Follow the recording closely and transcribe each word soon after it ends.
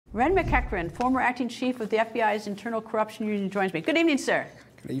Ren McEachern, former acting chief of the FBI's Internal Corruption Unit, joins me. Good evening, sir.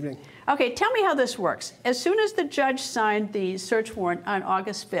 Good evening. Okay, tell me how this works. As soon as the judge signed the search warrant on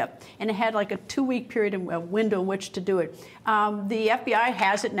August 5th, and it had like a 2-week period, a window in which to do it, the FBI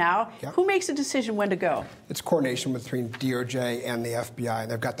has it now. Yep. Who makes the decision when to go? It's coordination between DOJ and the FBI.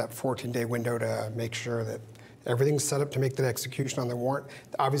 They've got that 14-day window to make sure that everything's set up to make that execution on the warrant.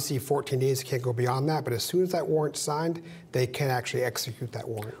 Obviously, 14 days can't go beyond that, but as soon as that warrant's signed, they can actually execute that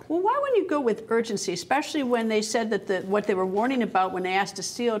warrant. Well, why wouldn't you go with urgency, especially when they said that what they were warning about when they asked to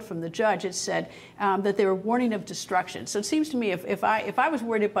seal it from the judge, it said that they were warning of destruction. So it seems to me if I was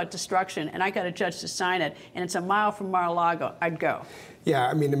worried about destruction and I got a judge to sign it and it's a mile from Mar-a-Lago, I'd go. Yeah,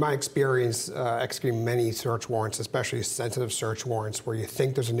 I mean, in my experience, executing many search warrants, especially sensitive search warrants where you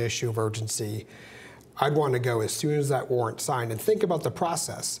think there's an issue of urgency, I'd want to go as soon as that warrant's signed. And think about the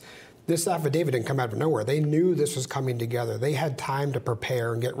process. This affidavit didn't come out of nowhere. They knew this was coming together. They had time to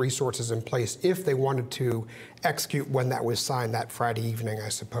prepare and get resources in place if they wanted to execute when that was signed that Friday evening, I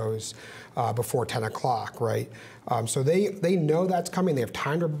suppose, before 10 o'clock, right? So they know that's coming. They have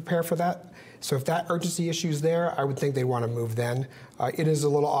time to prepare for that. So if that urgency issue is there, I would think they'd want to move then. It is a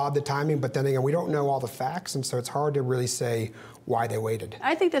little odd, the timing, but then again, we don't know all the facts, and so it's hard to really say why they waited.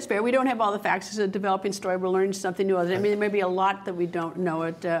 I think that's fair. We don't have all the facts. It's a developing story. We're learning something new. I mean, there may be a lot that we don't know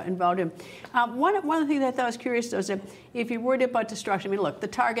involved in. One of the things that I thought was curious, though, is that if you're worried about destruction, I mean, look, the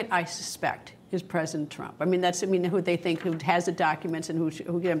target, I suspect, is President Trump. I mean, that's who they think who has the documents and who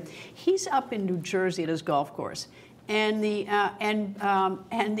get them. He's up in New Jersey at his golf course. And the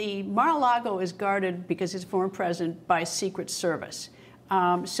Mar-a-Lago is guarded because he's a former president by Secret Service.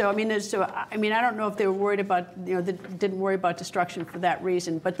 So I mean, I don't know if they were worried about, they didn't worry about destruction for that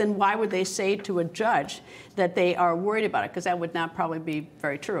reason. But then why would they say to a judge that they are worried about it? Because that would not probably be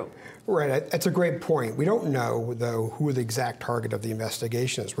very true. Right. That's a great point. We don't know, though, who the exact target of the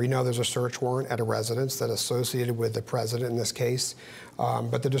investigation is. We know there's a search warrant at a residence that's associated with the president in this case.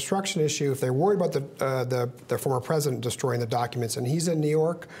 But the destruction issue, if they're worried about the former president destroying the documents, and he's in New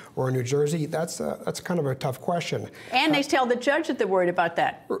York or New Jersey, that's kind of a tough question. And they tell the judge that they're worried about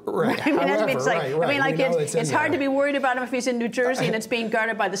that. Right. I mean, However, it's like, right. I mean, like it's hard to be worried about him if he's in New Jersey and it's being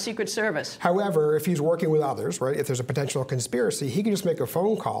guarded by the Secret Service. However, if he's working with others, right, if there's a potential conspiracy, he can just make a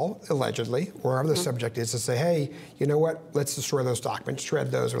phone call, allegedly, wherever the subject is, to say, hey, you know what, let's destroy those documents,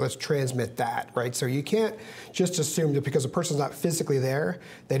 shred those, or let's transmit that, right? So you can't just assume that because a person's not physically there,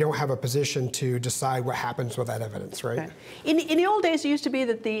 they don't have a position to decide what happens with that evidence, right? Okay. In the old days, it used to be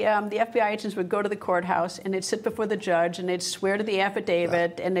that the FBI agents would go to the courthouse and they'd sit before the judge and they'd swear to the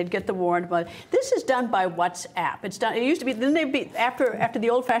affidavit and they'd get the warrant. But this is done by WhatsApp. It's done. It used to be. Then they'd be after the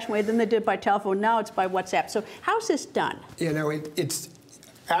old-fashioned way. Then they did it by telephone. Now it's by WhatsApp. So how's this done? You know, it's.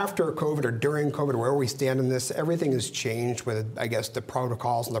 After COVID or during COVID, where we stand in this, everything has changed with, I guess, the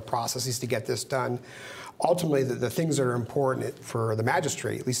protocols and the processes to get this done. Ultimately, the things that are important for the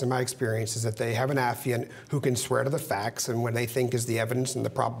magistrate, at least in my experience, is that they have an affiant who can swear to the facts and what they think is the evidence and the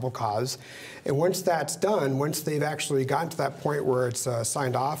probable cause. And once that's done, once they've actually gotten to that point where it's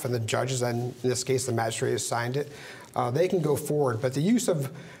signed off and the judges, and in this case the magistrate has signed it, they can go forward. But the use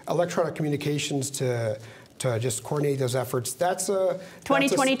of electronic communications to just coordinate those efforts, that's a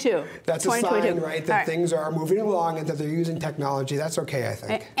 2022. That's a sign, right, that things are moving along and that they're using technology. That's okay, I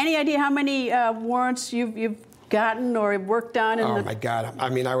think. Any idea how many warrants you've gotten or worked on? Oh my God! I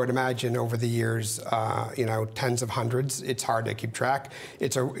mean, I would imagine over the years, tens of hundreds. It's hard to keep track.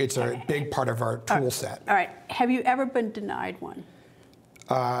 It's a big part of our tool set. All right. Have you ever been denied one?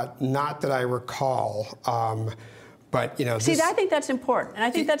 Not that I recall. But see, I think that's important, and I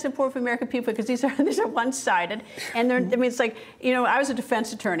think that's important for American people because these are one-sided, and I mean, it's like I was a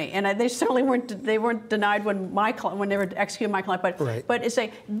defense attorney, and they certainly weren't denied when they were executing my client, but it's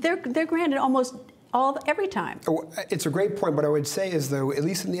like they're granted almost every time. It's a great point. What I would say is, though, at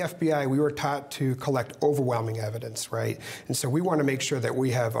least in the FBI, we were taught to collect overwhelming evidence, right? And so we want to make sure that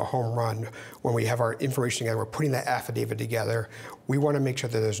we have a home run when we have our information together. We're putting that affidavit together. We want to make sure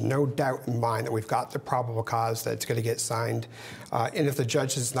that there's no doubt in mind that we've got the probable cause that it's going to get signed. And if the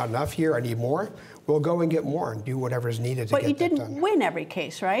judge says it's not enough here, I need more, we'll go and get more and do whatever is needed to get that done. But you didn't win every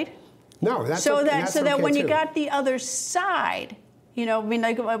case, right? No, that's so okay, that when you got the other side. I mean,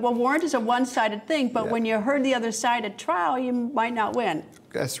 warrant is a one-sided thing, but when you heard the other side at trial, you might not win.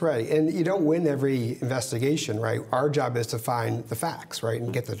 That's right. And you don't win every investigation, right? Our job is to find the facts, right,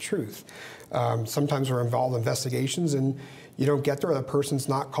 and get the truth. Sometimes we're involved in investigations, and you don't get there, the person's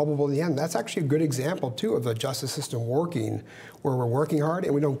not culpable in the end. That's actually a good example, too, of the justice system working, where we're working hard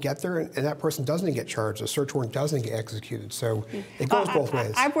and we don't get there, and that person doesn't get charged, the search warrant doesn't get executed. So it goes both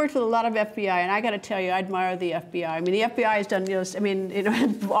ways. I've worked with a lot of FBI, and I got to tell you, I admire the FBI. I mean, the FBI has done,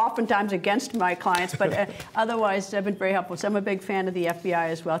 oftentimes against my clients, but otherwise, they've been very helpful. So I'm a big fan of the FBI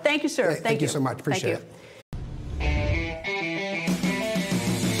as well. Thank you, sir. Thank you so much. Appreciate it. Thank you.